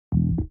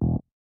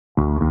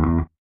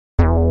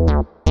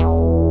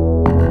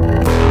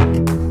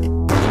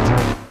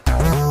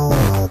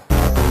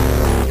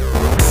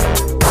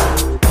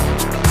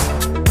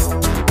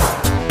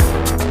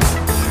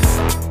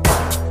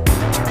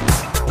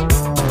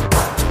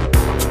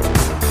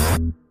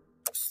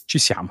Ci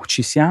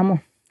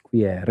siamo.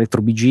 Qui è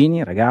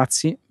Retrobigini,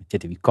 ragazzi,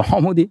 mettetevi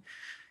comodi,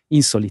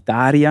 in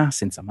solitaria,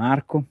 senza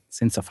Marco,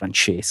 senza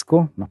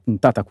Francesco, una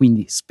puntata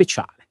quindi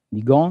speciale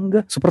di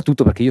Gong,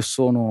 soprattutto perché io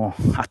sono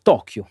a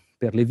Tokyo,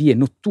 per le vie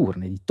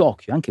notturne di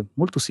Tokyo, anche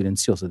molto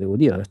silenzioso, devo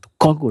dire. Ho detto,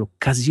 colgo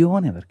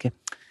l'occasione perché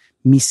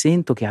mi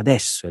sento che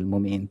adesso è il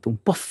momento,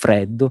 un po'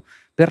 freddo,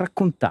 per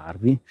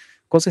raccontarvi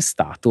cosa è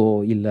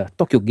stato il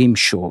Tokyo Game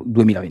Show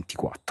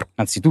 2024.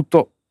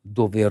 Anzitutto,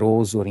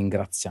 doveroso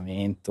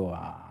ringraziamento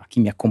a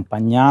chi mi ha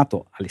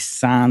accompagnato,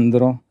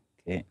 Alessandro,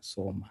 che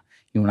insomma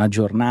in una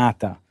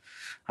giornata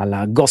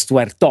alla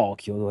Ghostwire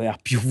Tokyo, dove ha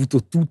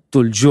piovuto tutto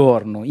il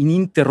giorno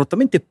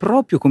ininterrottamente,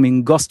 proprio come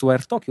in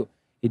Ghostwire Tokyo,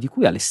 e di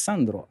cui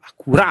Alessandro ha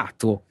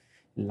curato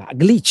la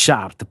glitch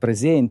art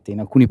presente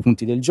in alcuni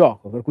punti del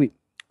gioco, per cui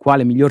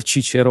quale miglior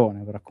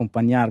cicerone per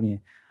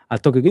accompagnarmi al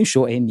Tokyo Game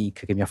Show, e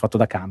Nick che mi ha fatto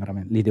da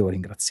cameraman, li devo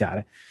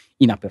ringraziare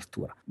in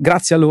apertura.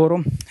 Grazie a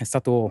loro è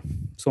stato,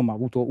 insomma, ho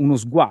avuto uno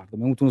sguardo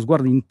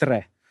in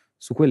tre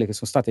su quelle che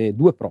sono state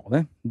due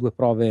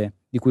prove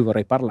di cui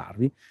vorrei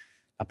parlarvi.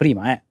 La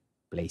prima è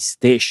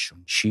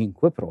PlayStation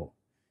 5 Pro,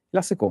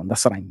 la seconda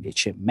sarà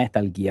invece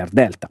Metal Gear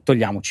Delta.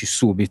 Togliamoci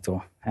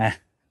subito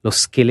lo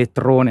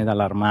scheletrone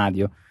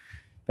dall'armadio,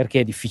 perché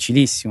è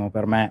difficilissimo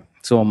per me,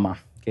 insomma,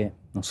 che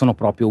non sono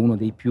proprio uno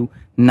dei più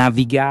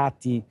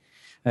navigati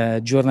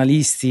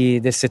giornalisti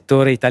del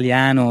settore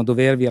italiano,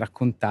 dovervi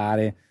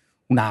raccontare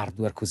un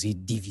hardware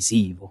così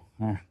divisivo,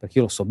 perché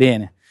io lo so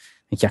bene,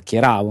 ne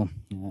chiacchieravo,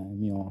 il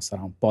mio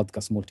sarà un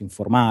podcast molto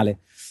informale,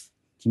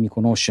 chi mi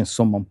conosce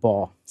insomma un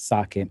po'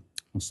 sa che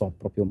non so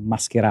proprio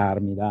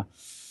mascherarmi da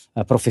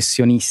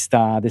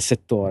professionista del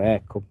settore,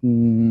 ecco.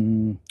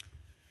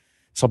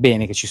 So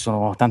bene che ci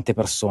sono tante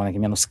persone che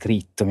mi hanno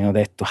scritto, mi hanno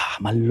detto,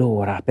 ma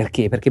allora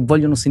perché? Perché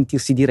vogliono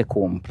sentirsi dire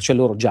compra, cioè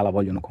loro già la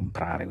vogliono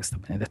comprare questa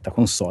benedetta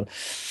console,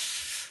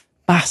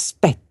 ma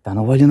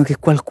aspettano, vogliono che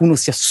qualcuno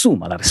si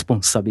assuma la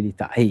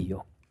responsabilità, e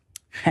io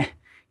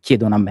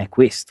chiedono a me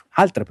questo.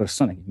 Altre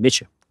persone che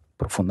invece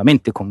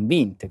profondamente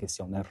convinte che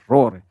sia un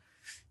errore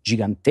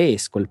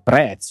gigantesco il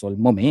prezzo, il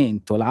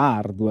momento,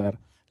 l'hardware,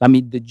 la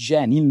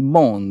mid-gen, il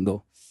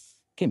mondo,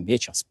 che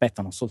invece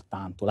aspettano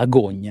soltanto la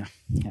gogna.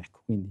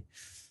 Ecco, quindi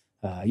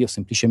io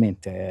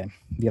semplicemente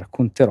vi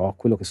racconterò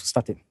quello che sono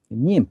state le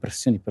mie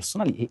impressioni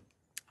personali e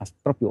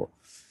proprio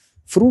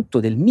frutto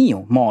del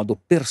mio modo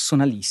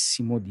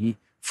personalissimo di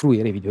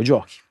fruire i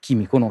videogiochi. Chi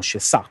mi conosce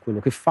sa quello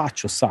che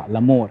faccio, sa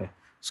l'amore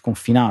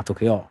sconfinato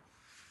che ho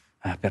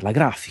per la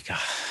grafica,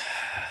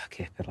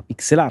 che per la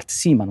pixel art,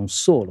 sì, ma non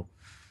solo,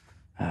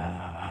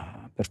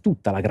 per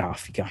tutta la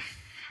grafica.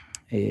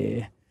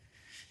 E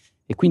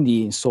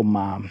quindi,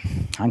 insomma,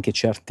 anche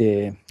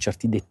certi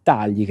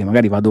dettagli che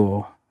magari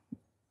vado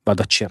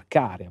a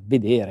cercare, a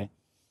vedere,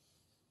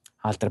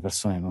 altre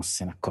persone non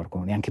se ne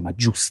accorgono neanche, ma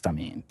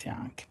giustamente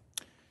anche.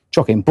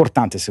 Ciò che è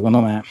importante,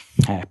 secondo me,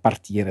 è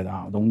partire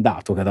da un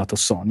dato che ha dato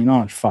Sony,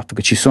 no? Il fatto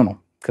che ci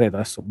sono, credo,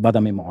 adesso vado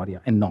a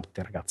memoria, è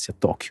notte ragazzi a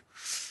Tokyo,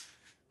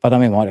 vado a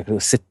memoria, credo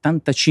il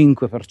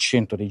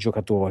 75% dei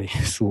giocatori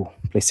su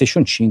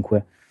PlayStation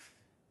 5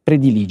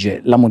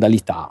 predilige la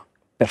modalità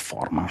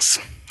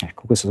performance.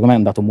 Ecco, questo secondo me è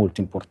un dato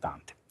molto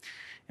importante.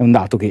 È un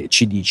dato che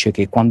ci dice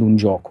che quando un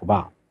gioco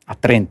va a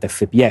 30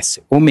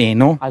 fps o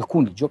meno,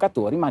 alcuni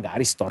giocatori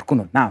magari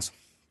storcono il naso.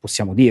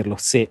 Possiamo dirlo,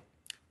 se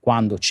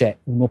quando c'è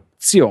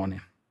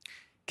un'opzione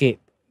che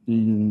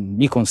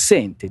gli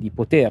consente di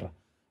poter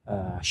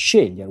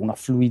scegliere una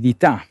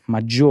fluidità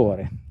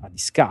maggiore a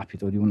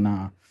discapito di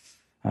una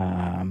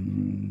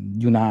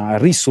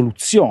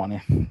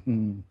risoluzione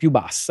più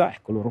bassa,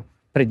 ecco, loro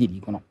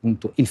prediligono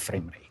appunto il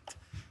frame rate.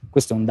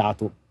 Questo è un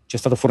dato ci è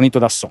stato fornito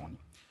da Sony.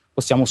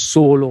 Possiamo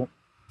solo,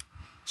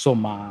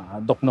 insomma,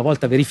 dopo una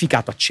volta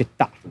verificato,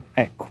 accettarlo.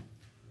 Ecco.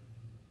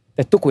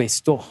 Detto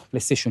questo,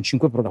 PlayStation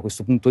 5 Pro da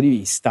questo punto di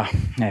vista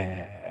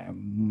è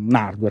un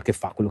hardware che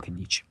fa quello che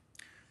dice.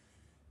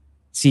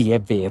 Sì,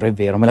 è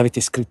vero, me l'avete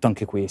scritto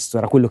anche questo,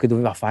 era quello che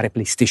doveva fare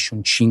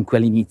PlayStation 5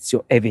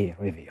 all'inizio, è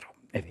vero,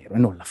 e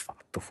non l'ha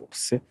fatto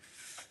forse.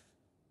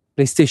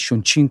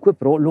 PlayStation 5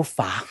 Pro lo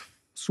fa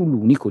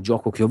sull'unico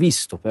gioco che ho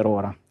visto per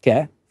ora, che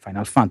è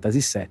Final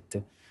Fantasy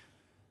VII.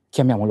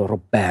 Chiamiamolo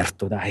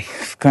Roberto, dai.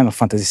 Final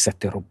Fantasy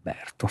VII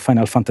Roberto.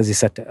 Final Fantasy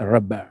VII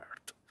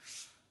Roberto.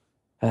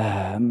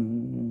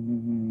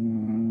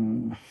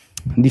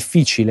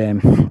 Difficile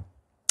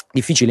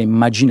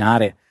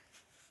immaginare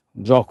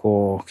un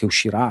gioco che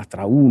uscirà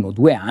tra 1 o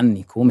 2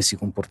 anni come si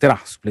comporterà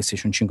su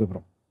PlayStation 5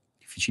 Pro.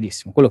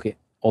 Difficilissimo. Quello che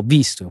ho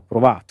visto e ho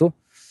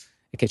provato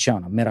è che c'è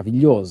una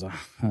meravigliosa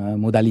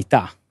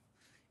modalità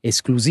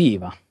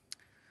esclusiva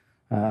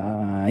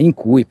in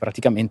cui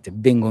praticamente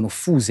vengono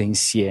fuse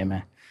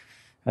insieme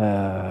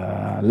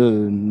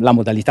la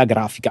modalità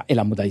grafica e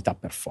la modalità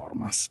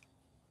performance.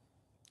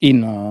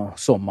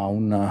 Insomma,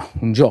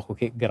 un gioco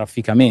che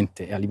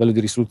graficamente e a livello di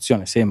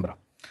risoluzione sembra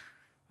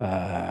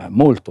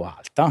molto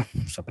alta,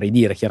 saprei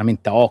dire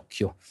chiaramente a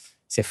occhio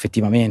se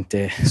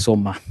effettivamente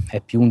insomma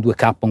è più un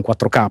 2K o un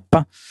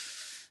 4K,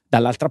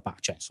 dall'altra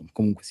parte, cioè insomma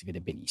comunque si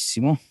vede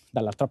benissimo,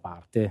 dall'altra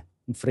parte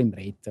un frame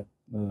rate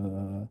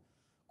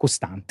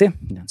costante,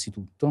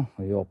 innanzitutto.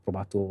 Io ho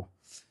provato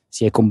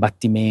sia i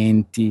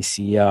combattimenti,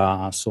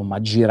 sia insomma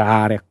a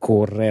girare, a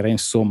correre,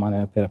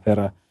 insomma,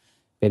 per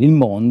il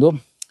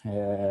mondo.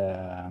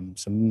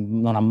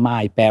 Non ha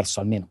mai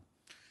perso, almeno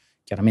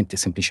chiaramente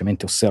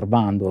semplicemente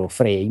osservando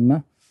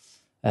frame,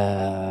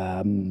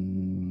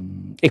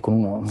 e con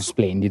uno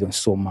splendido,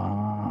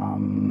 insomma,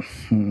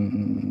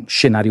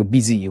 scenario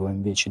visivo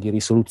invece di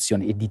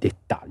risoluzione e di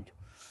dettaglio.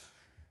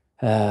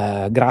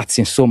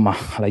 Grazie insomma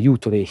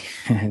all'aiuto dei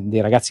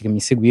ragazzi che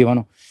mi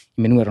seguivano,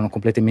 i menu erano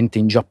completamente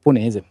in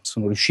giapponese,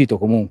 sono riuscito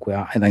comunque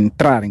ad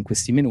entrare in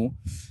questi menu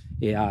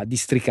e a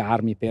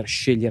districarmi per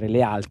scegliere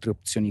le altre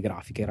opzioni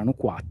grafiche. Erano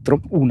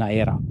 4, una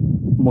era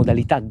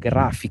modalità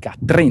grafica a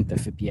 30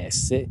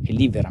 fps e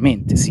lì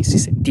veramente si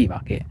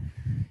sentiva che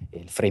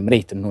il frame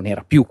rate non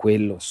era più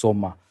quello,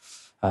 insomma,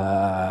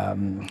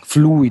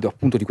 fluido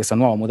appunto di questa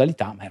nuova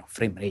modalità, ma era un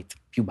frame rate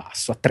più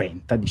basso, a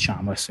 30,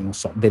 diciamo. Adesso non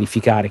so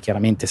verificare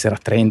chiaramente se era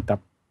 30,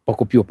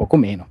 poco più o poco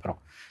meno, però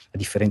la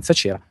differenza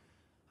c'era.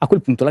 A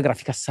quel punto la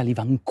grafica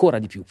saliva ancora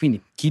di più,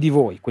 quindi chi di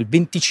voi, quel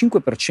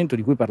 25%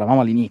 di cui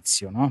parlavamo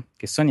all'inizio, no?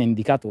 Che Sony ha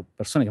indicato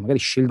persone che magari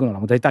scelgono la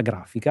modalità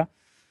grafica,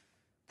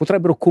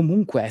 potrebbero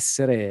comunque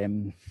essere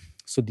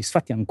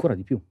soddisfatti ancora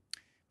di più,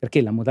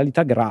 perché la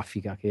modalità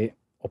grafica che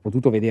ho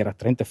potuto vedere a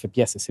 30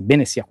 fps,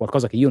 sebbene sia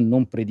qualcosa che io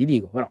non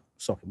prediligo, però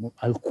so che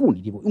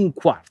alcuni di voi, un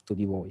quarto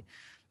di voi,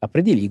 la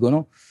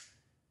prediligono,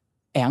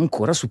 è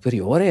ancora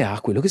superiore a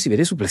quello che si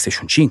vede su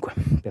PlayStation 5,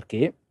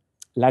 perché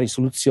la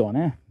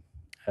risoluzione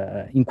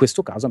in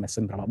questo caso a me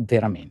sembrava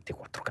veramente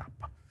 4K.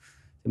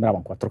 Sembrava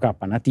un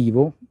 4K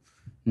nativo,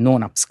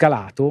 non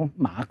upscalato,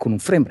 ma con un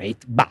frame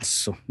rate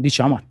basso,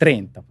 diciamo a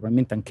 30,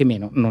 probabilmente anche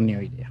meno, non ne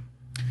ho idea.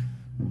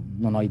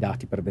 Non ho i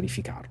dati per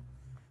verificarlo.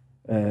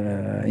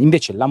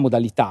 Invece la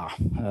modalità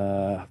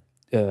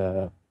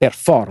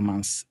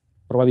performance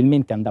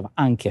probabilmente andava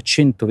anche a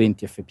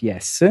 120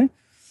 fps,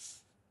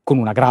 con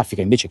una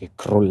grafica invece che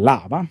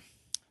crollava.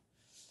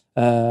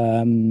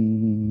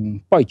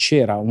 Poi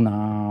c'era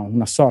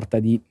una sorta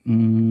di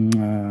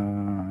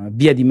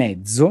via di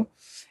mezzo,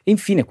 e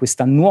infine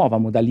questa nuova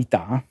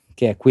modalità,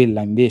 che è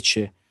quella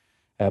invece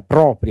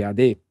propria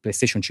del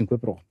PlayStation 5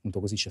 Pro, appunto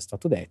così ci è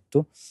stato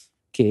detto,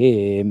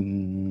 che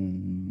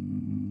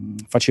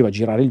faceva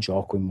girare il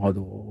gioco in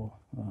modo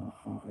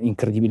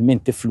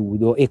incredibilmente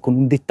fluido e con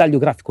un dettaglio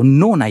grafico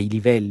non ai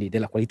livelli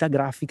della qualità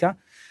grafica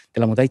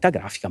della modalità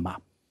grafica, ma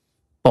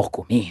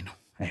poco meno.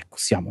 Ecco,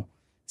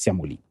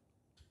 siamo lì.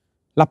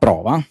 La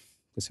prova,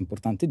 questo è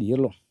importante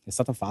dirlo, è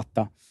stata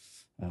fatta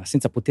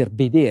senza poter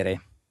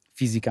vedere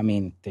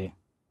fisicamente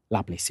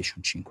la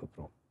PlayStation 5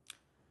 Pro.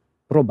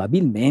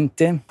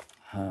 Probabilmente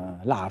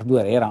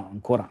l'hardware era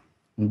ancora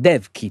un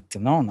dev kit,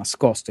 no?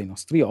 Nascosto ai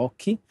nostri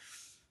occhi,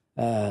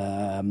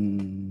 per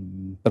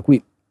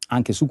cui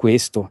anche su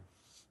questo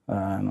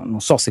non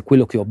so se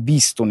quello che ho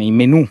visto nei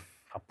menu,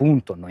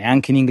 appunto,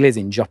 neanche in inglese,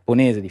 in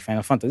giapponese di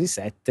Final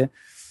Fantasy VII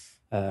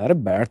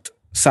Rebirth,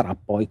 sarà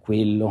poi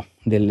quello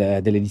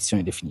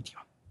dell'edizione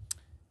definitiva.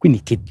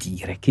 Quindi che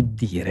dire,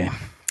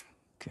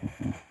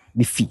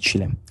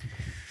 difficile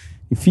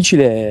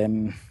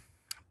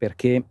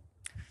perché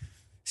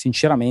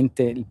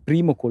sinceramente il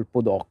primo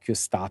colpo d'occhio è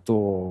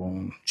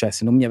stato, cioè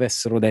se non mi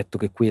avessero detto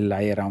che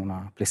quella era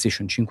una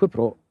PlayStation 5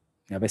 Pro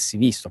e avessi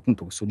visto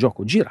appunto questo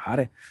gioco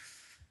girare,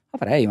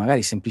 avrei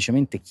magari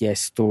semplicemente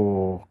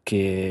chiesto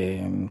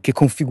che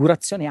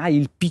configurazione ha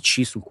il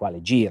PC sul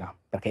quale gira,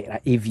 perché era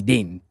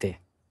evidente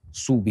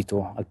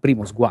subito al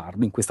primo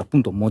sguardo, in questa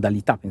appunto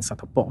modalità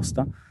pensata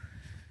apposta,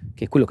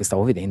 che quello che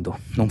stavo vedendo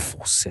non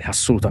fosse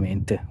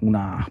assolutamente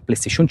una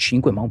PlayStation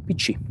 5 ma un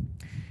PC.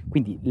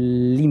 Quindi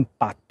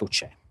l'impatto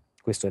c'è,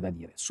 questo è da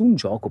dire, su un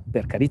gioco,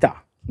 per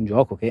carità, un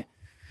gioco che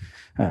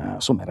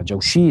insomma era già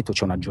uscito,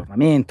 c'è un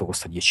aggiornamento,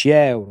 costa 10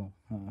 euro,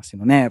 se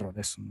non erro,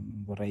 adesso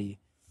non vorrei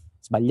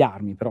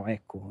sbagliarmi, però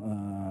ecco,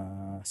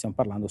 stiamo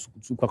parlando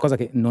su qualcosa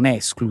che non è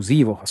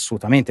esclusivo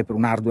assolutamente per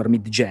un hardware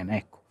mid-gen,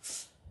 ecco.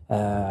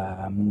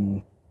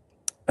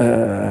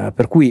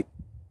 Per cui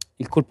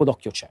il colpo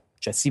d'occhio c'è,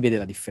 cioè si vede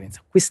la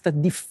differenza. Questa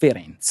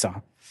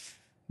differenza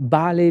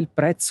vale il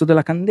prezzo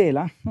della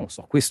candela? Non lo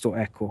so, questo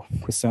è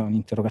un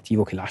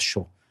interrogativo che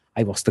lascio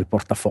ai vostri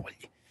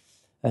portafogli.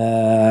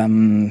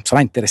 Sarà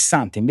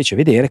interessante invece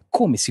vedere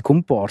come si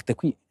comporta, e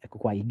qui ecco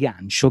qua il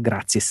gancio,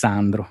 grazie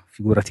Sandro,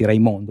 figurati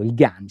Raimondo, il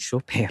gancio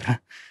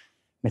per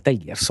Metal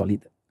Gear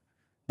Solid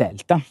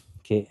Delta,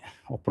 che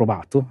ho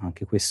provato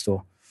anche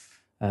questo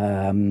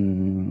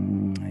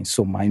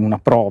insomma in una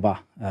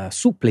prova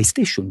su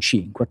PlayStation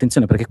 5,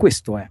 attenzione perché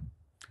questo è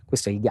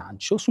il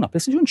gancio, su una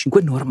PlayStation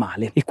 5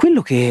 normale. E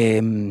quello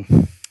che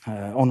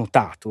ho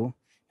notato,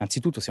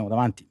 innanzitutto siamo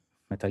davanti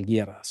a Metal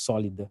Gear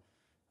Solid,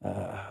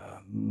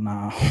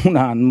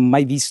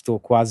 mai visto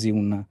quasi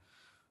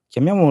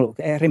chiamiamolo,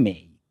 è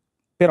remake,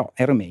 però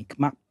è remake,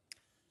 ma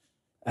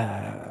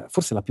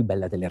forse la più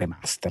bella delle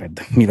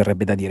remastered, mi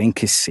verrebbe da dire. In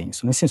che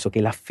senso? Nel senso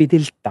che la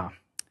fedeltà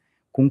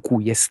con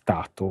cui è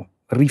stato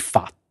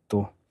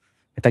rifatto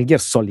Metal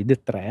Gear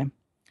Solid 3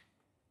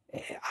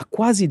 ha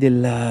quasi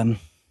del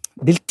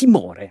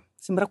timore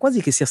Sembra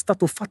quasi che sia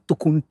stato fatto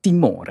con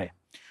timore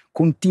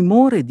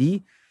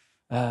di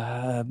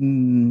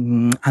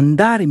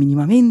andare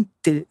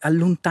minimamente,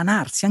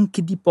 allontanarsi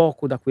anche di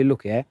poco da quello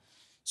che è,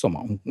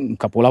 insomma, un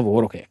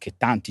capolavoro che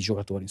tanti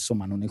giocatori,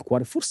 insomma, hanno nel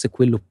cuore, forse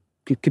quello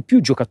che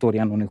più giocatori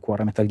hanno nel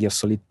cuore, Metal Gear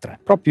Solid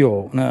 3.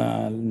 Proprio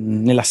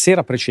nella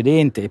sera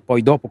precedente e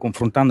poi dopo,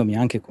 confrontandomi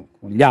anche con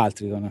gli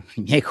altri, con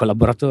i miei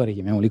collaboratori,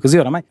 chiamiamoli così,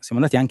 oramai siamo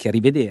andati anche a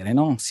rivedere,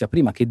 no? Sia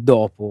prima che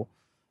dopo,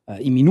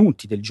 i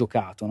minuti del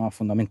giocato, no?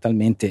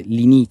 Fondamentalmente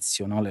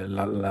l'inizio, no?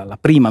 La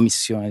prima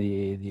missione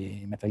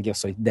di Metal Gear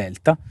Solid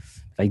Delta,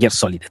 Metal Gear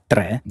Solid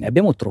 3, e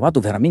abbiamo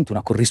trovato veramente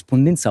una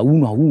corrispondenza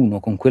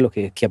 1-1 con quello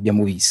che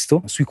abbiamo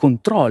visto. Sui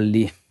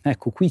controlli,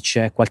 ecco, qui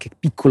c'è qualche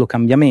piccolo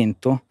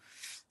cambiamento,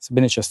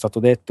 sebbene ci è stato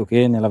detto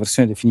che nella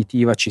versione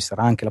definitiva ci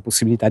sarà anche la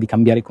possibilità di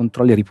cambiare i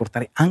controlli e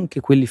riportare anche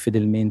quelli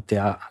fedelmente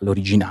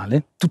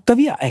all'originale.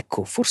 Tuttavia,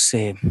 ecco,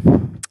 forse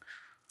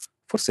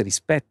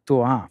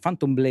rispetto a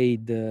Phantom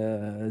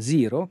Blade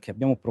Zero, che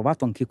abbiamo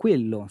provato anche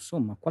quello,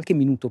 insomma, qualche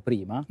minuto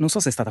prima, non so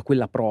se è stata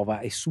quella prova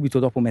e subito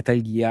dopo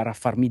Metal Gear a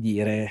farmi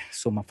dire,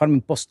 insomma, farmi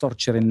un po'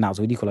 storcere il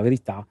naso, vi dico la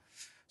verità,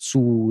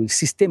 sul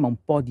sistema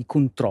un po' di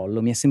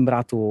controllo mi è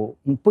sembrato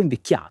un po'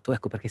 invecchiato,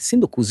 ecco, perché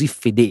essendo così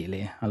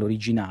fedele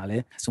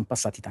all'originale, sono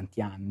passati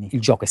tanti anni. Il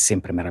gioco è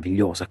sempre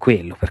meraviglioso, è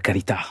quello, per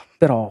carità,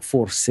 però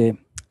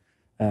forse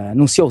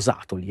non si è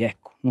osato lì,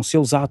 ecco, non si è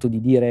osato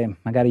di dire,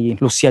 magari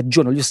lo si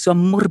aggiorna, lo si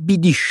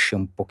ammorbidisce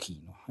un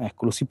pochino,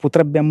 ecco, lo si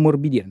potrebbe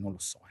ammorbidire, non lo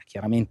so,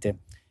 chiaramente è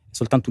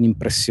soltanto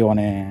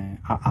un'impressione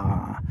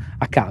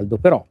a caldo,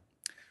 però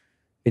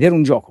vedere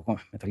un gioco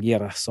come Metal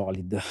Gear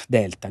Solid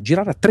Delta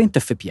girare a 30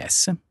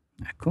 fps,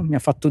 ecco, mi ha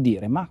fatto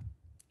dire, ma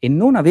e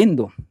non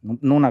avendo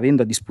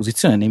a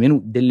disposizione nei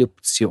menu delle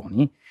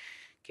opzioni,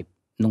 che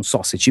non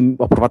so se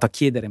ho provato a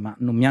chiedere ma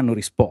non mi hanno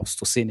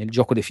risposto, se nel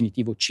gioco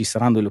definitivo ci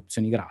saranno delle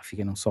opzioni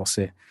grafiche, non so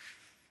se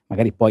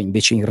magari poi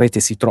invece in rete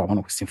si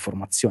trovano queste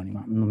informazioni,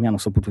 ma non mi hanno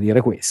saputo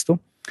dire questo.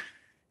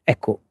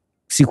 Ecco,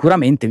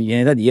 sicuramente mi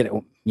viene da dire,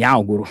 o mi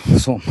auguro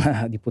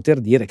insomma di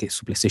poter dire che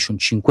su PlayStation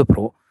 5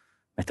 Pro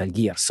Metal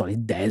Gear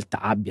Solid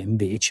Delta abbia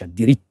invece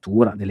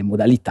addirittura delle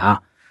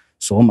modalità,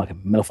 insomma, che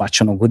me lo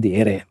facciano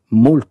godere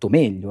molto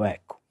meglio,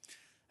 ecco,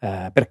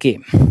 perché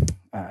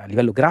a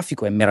livello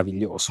grafico è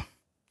meraviglioso,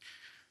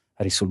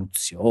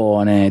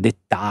 risoluzione,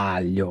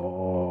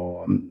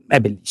 dettaglio,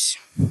 è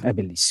bellissimo,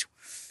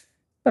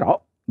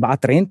 però va a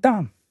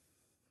 30,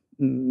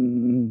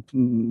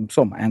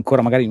 insomma, è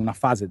ancora magari in una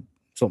fase,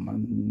 insomma,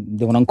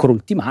 devono ancora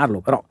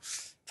ultimarlo, però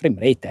frame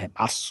rate è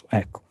basso,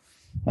 ecco.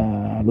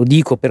 Lo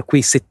dico per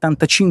quei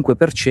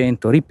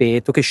 75%,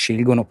 ripeto, che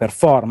scelgono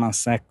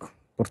performance, ecco,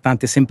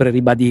 importante sempre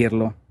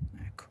ribadirlo,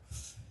 ecco.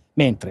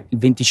 Mentre il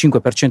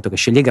 25% che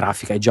sceglie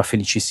grafica è già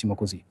felicissimo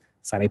così.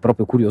 Sarei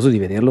proprio curioso di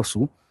vederlo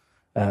su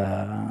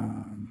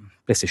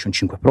PlayStation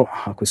 5 Pro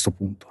a questo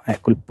punto,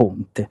 ecco il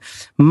ponte.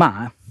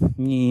 Ma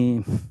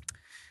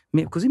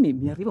così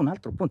mi arriva un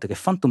altro ponte, che è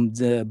Phantom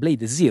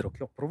Blade Zero,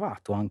 che ho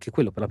provato anche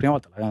quello per la prima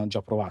volta, l'avevano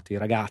già provato i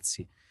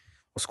ragazzi,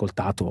 ho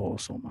ascoltato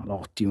insomma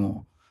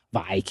l'ottimo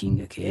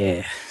Viking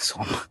che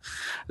insomma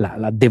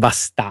l'ha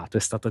devastato, è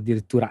stato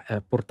addirittura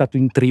portato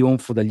in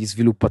trionfo dagli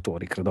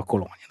sviluppatori, credo a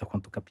Colonia, da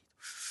quanto ho capito.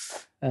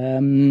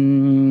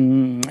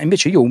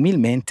 Invece io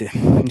umilmente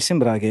mi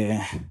sembra che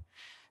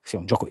sia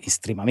un gioco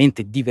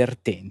estremamente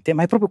divertente,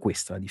 ma è proprio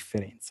questa la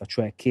differenza,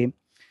 cioè che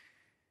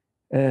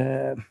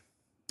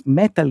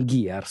Metal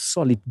Gear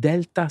Solid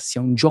Delta sia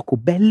un gioco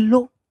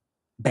bello,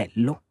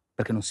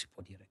 perché non si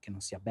può dire che non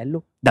sia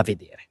bello, da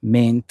vedere,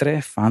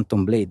 mentre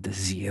Phantom Blade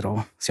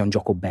Zero sia un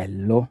gioco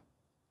bello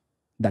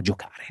da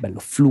giocare, bello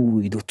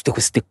fluido, tutte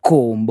queste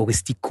combo,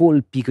 questi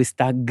colpi,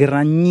 questa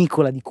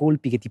gragnicola di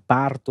colpi che ti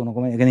partono,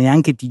 come che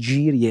neanche ti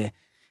giri e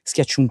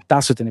schiacci un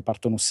tasto e te ne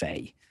partono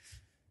 6.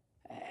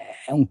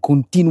 È un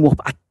continuo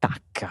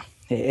attacca,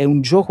 è un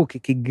gioco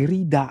che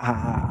grida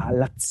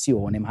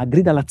all'azione, ma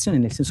grida all'azione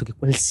nel senso che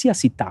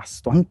qualsiasi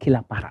tasto, anche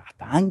la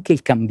parata, anche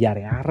il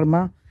cambiare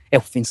arma, è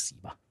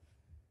offensiva.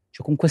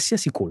 Cioè con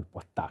qualsiasi colpo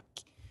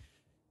attacchi.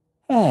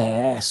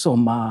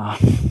 Insomma,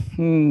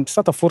 è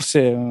stata forse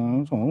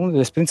insomma, una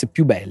delle esperienze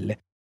più belle.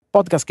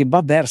 Podcast che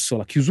va verso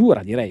la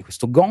chiusura, direi,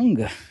 questo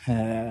gong.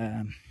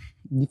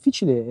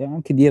 Difficile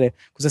anche dire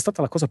cos'è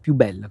stata la cosa più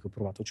bella che ho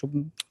provato. Ci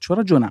ho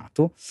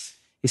ragionato,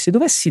 e se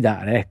dovessi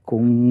dare, ecco,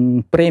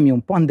 un premio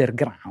un po'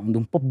 underground,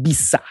 un po'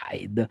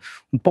 B-side,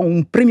 un po'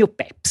 un premio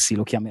Pepsi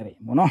lo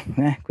chiameremo, no?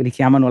 Quelli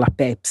che amano la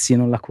Pepsi e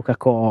non la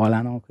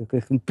Coca-Cola, no?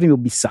 Un premio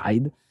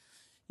B-side.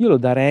 Io lo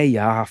darei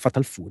a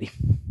Fatal Fury.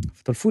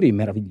 Fatal Fury è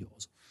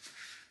meraviglioso.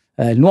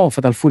 Il nuovo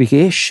Fatal Fury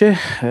che esce,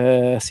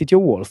 City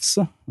of Wolves,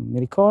 non mi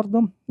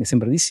ricordo, mi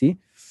sembra di sì.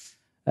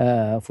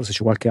 Forse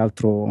c'è qualche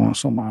altro,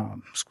 insomma,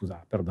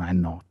 scusa, perdono,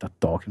 no,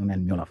 Tokyo non è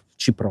il mio lavoro,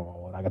 ci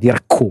provo, raga, vi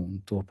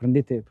racconto,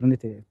 prendete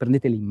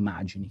le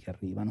immagini che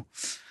arrivano.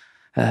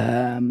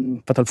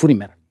 Fatal Fury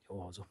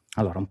meraviglioso.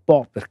 Allora, un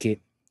po'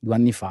 perché 2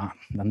 anni fa,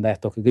 andai a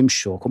Tokyo Game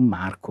Show con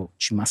Marco,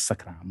 ci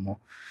massacrammo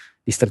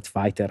di Street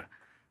Fighter,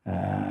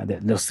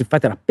 dello Street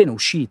Fighter appena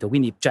uscito,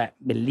 quindi, cioè,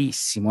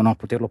 bellissimo, no,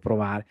 poterlo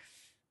provare.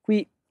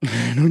 Qui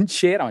non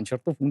c'era. A un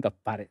certo punto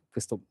appare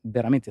questo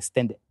veramente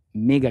stand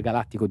mega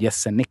galattico di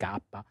SNK,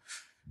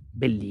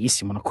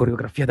 bellissimo, una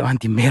coreografia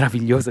davanti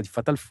meravigliosa di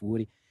Fatal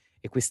Fury,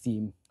 e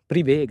questi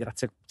privé,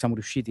 grazie a siamo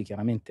riusciti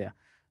chiaramente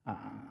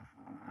a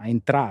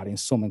entrare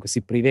insomma in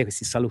questi privé,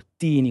 questi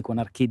salottini con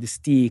arcade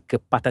stick,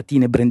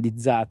 patatine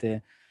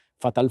brandizzate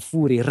Fatal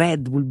Fury,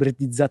 Red Bull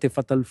brandizzate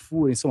Fatal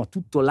Fury, insomma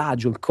tutto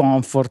l'agio, il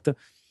comfort,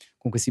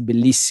 con questi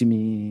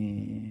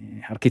bellissimi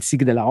arcade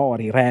stick della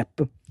Ori,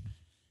 rap,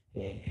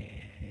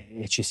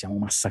 e ci siamo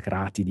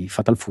massacrati di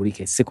Fatal Fury,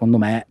 che secondo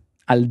me,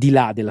 al di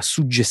là della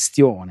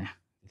suggestione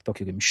del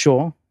Tokyo Game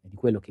Show e di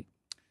quello che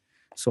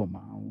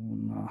insomma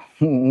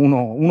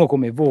uno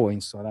come voi,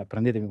 insomma, dai,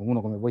 prendetevi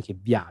uno come voi che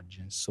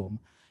viaggia, insomma,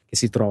 che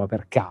si trova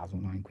per caso,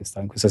 no, in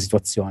questa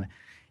situazione,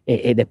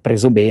 ed è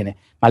preso bene.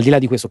 Ma al di là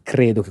di questo,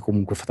 credo che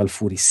comunque Fatal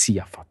Fury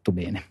sia fatto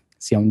bene,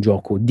 sia un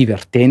gioco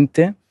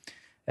divertente,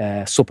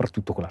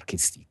 soprattutto con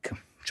l'arcade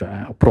stick.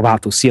 Cioè, ho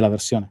provato sia la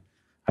versione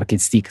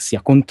arcade stick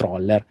sia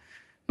controller,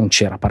 non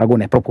c'era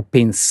paragone, è proprio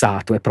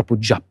pensato, è proprio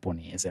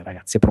giapponese,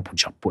 ragazzi, è proprio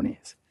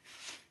giapponese.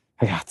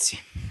 Ragazzi,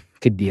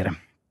 che dire,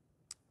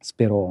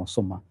 spero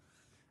insomma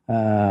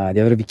di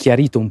avervi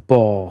chiarito un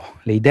po'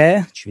 le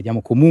idee. Ci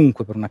vediamo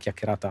comunque per una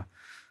chiacchierata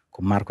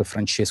con Marco e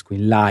Francesco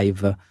in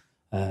live,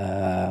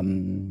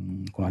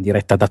 con una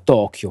diretta da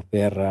Tokyo,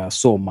 per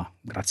insomma,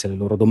 grazie alle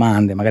loro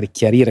domande, magari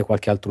chiarire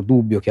qualche altro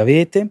dubbio che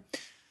avete.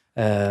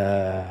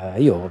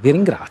 Io vi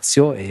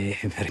ringrazio e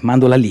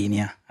rimando la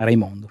linea a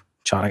Raimondo.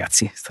 Ciao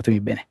ragazzi, statemi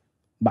bene.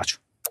 Bacio.